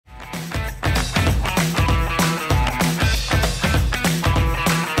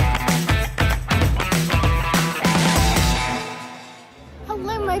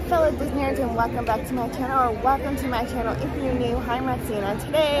welcome back to my channel, or welcome to my channel if you're new. Hi, Maxine, and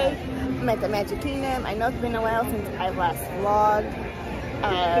today I'm at the Magic Kingdom. I know it's been a while since I've last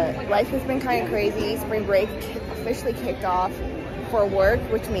vlogged. Life has been kind of crazy. Spring break officially kicked off for work,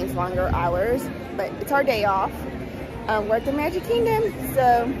 which means longer hours, but it's our day off. We're at the Magic Kingdom,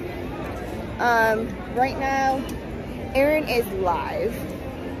 so right now Erin is live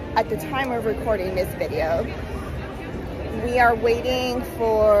at the time of recording this video. We are waiting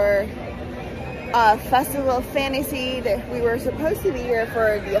for Festival of Fantasy. That we were supposed to be here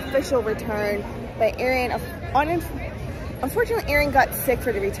for the official return, but Erin, unfortunately, Erin got sick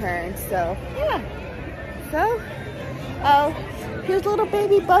for the return. So yeah. So, oh, here's little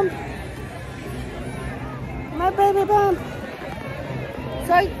baby Bump. My baby Bump.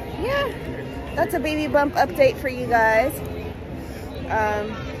 So yeah, that's a baby Bump update for you guys.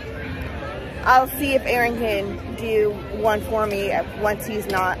 I'll see if Erin can do one for me once he's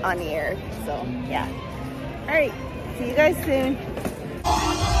not on the air. So, yeah. Alright, see you guys soon.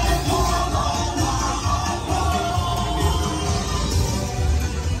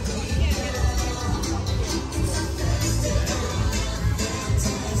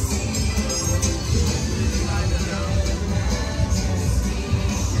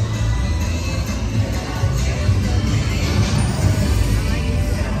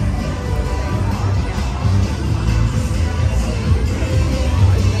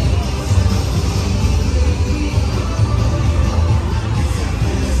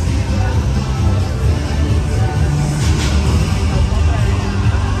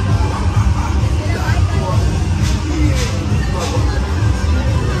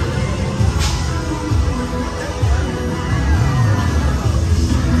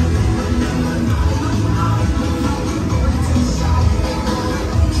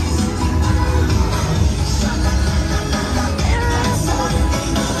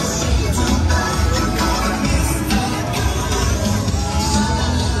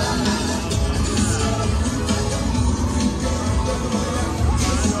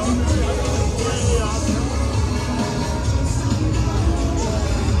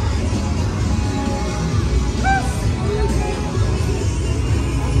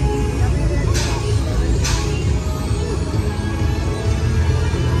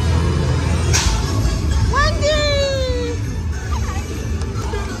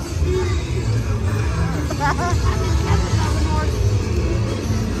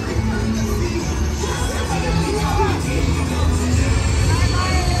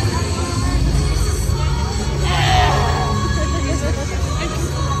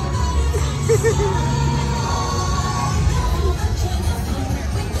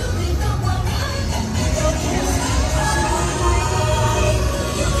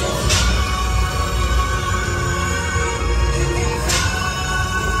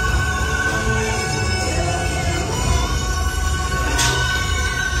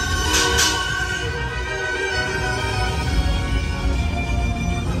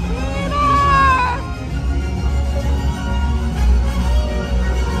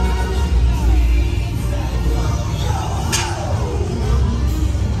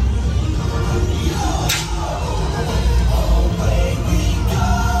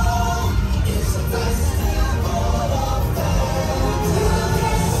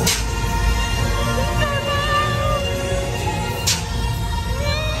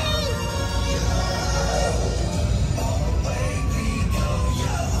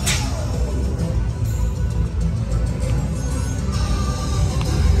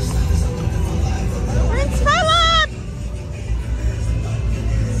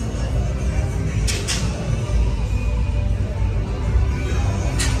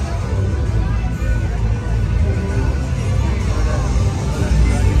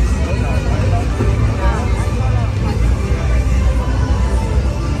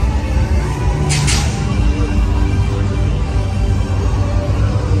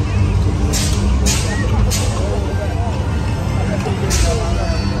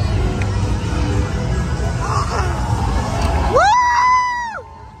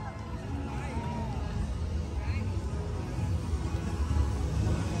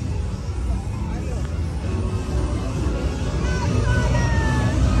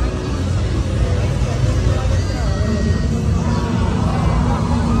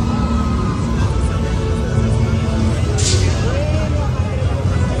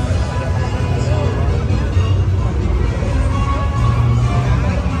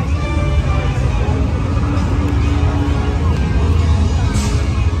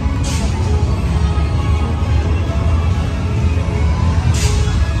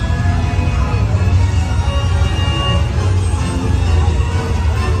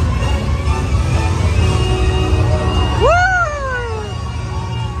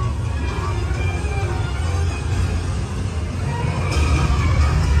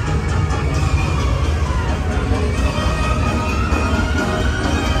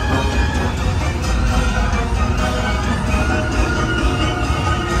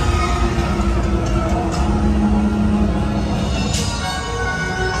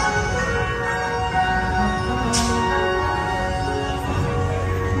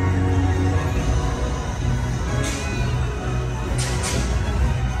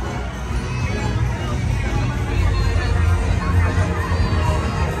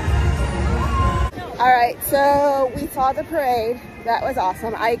 saw the parade. That was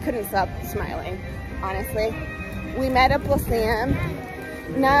awesome. I couldn't stop smiling, honestly. We met up with Sam.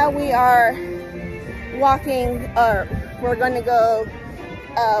 Now we are walking, we're going to go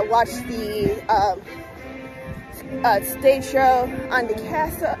watch the stage show on the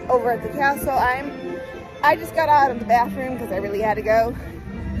castle, over at the castle. I just got out of the bathroom because I really had to go.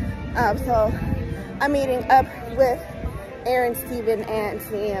 So I'm meeting up with Aaron, Steven, and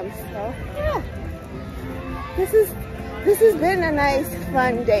Sam. So yeah, this has been a nice,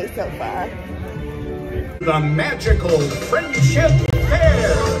 fun day so far. The magical Friendship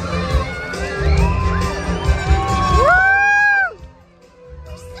Fair.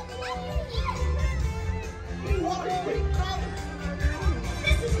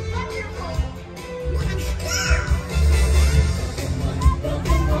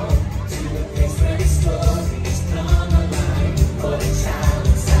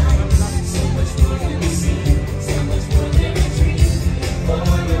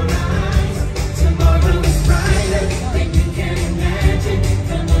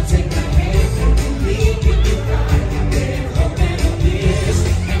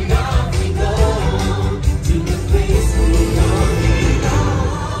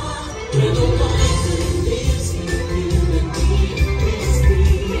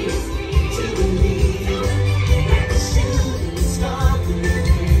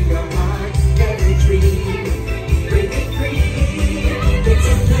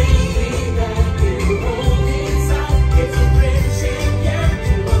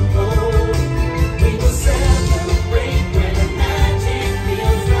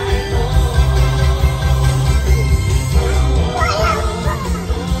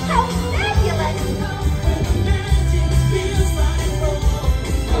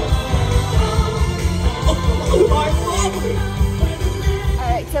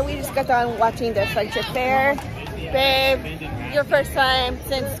 On watching the Friendship Fair. Babe, your first time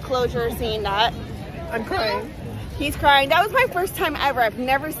since closure seeing that. I'm crying. He's crying. That was my first time ever. I've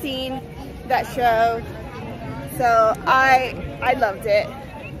never seen that show. So I loved it.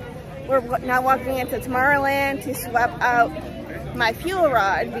 We're now walking into Tomorrowland to swap out my fuel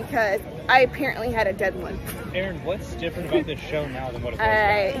rod because I apparently had a dead one. Aaron, what's different about this show now than what it was?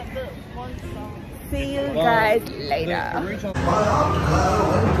 Alright. See you guys later.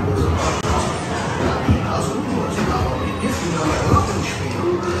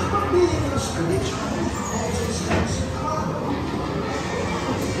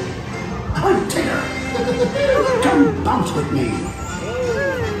 Container! Come bounce with me!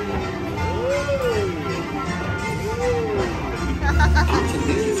 Bouncing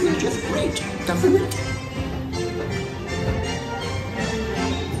with you feels just great, doesn't it?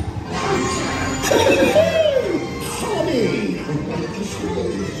 Follow me!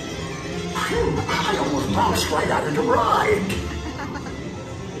 I almost bounced right out of the ride!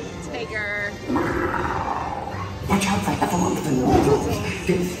 Tiger. Watch out for heffalumps and waffles.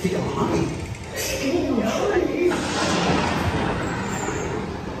 They'll hide.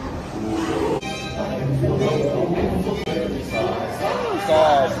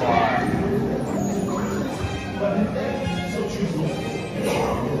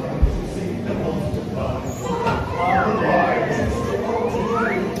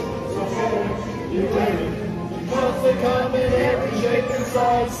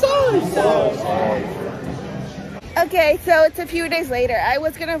 Okay, so it's a few days later. I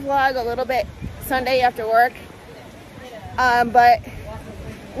was gonna vlog a little bit Sunday after work, but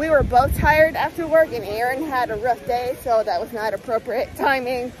we were both tired after work and Aaron had a rough day, so that was not appropriate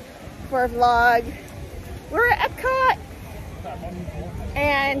timing for a vlog. We're at Epcot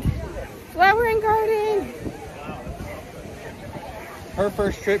and Flower and Garden. Her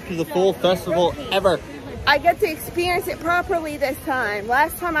first trip to the full festival ever. I get to experience it properly this time.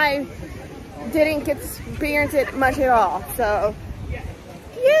 Last time I didn't get to experience it much at all, so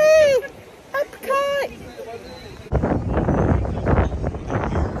yay! Epcot!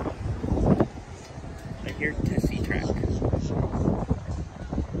 I hear Tessie track.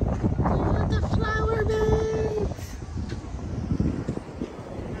 Oh, the flower beds!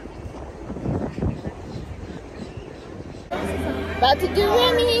 About to do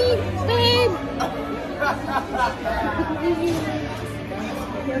Remy, babe!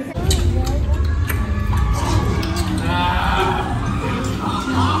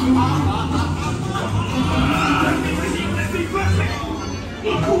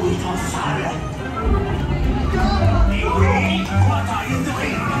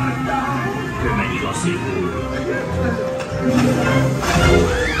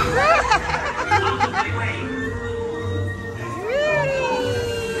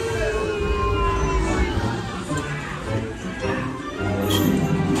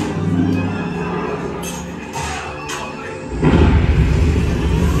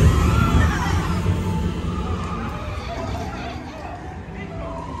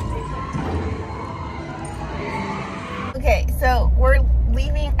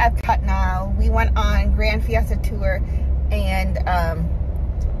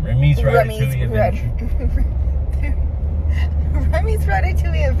 Remy's Ratatouille Adventure. Remy's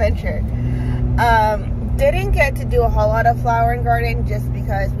Ratatouille Adventure. Didn't get to do a whole lot of flower and garden just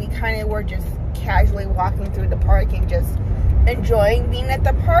because we kind of were just casually walking through the park and just enjoying being at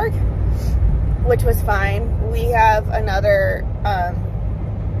the park, which was fine. We have another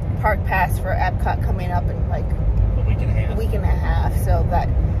park pass for Epcot coming up in like A week and a half. So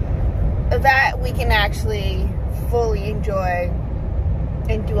that we can actually fully enjoy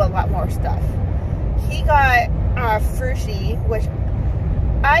and do a lot more stuff. He got Frushi, which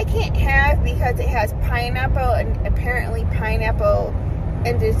I can't have because it has pineapple, and apparently pineapple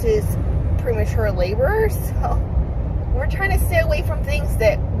induces premature labor, so we're trying to stay away from things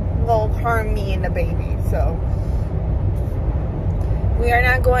that will harm me and the baby. So we are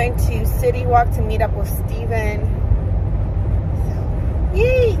now going to City Walk to meet up with Steven. So,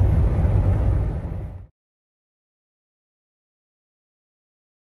 yay!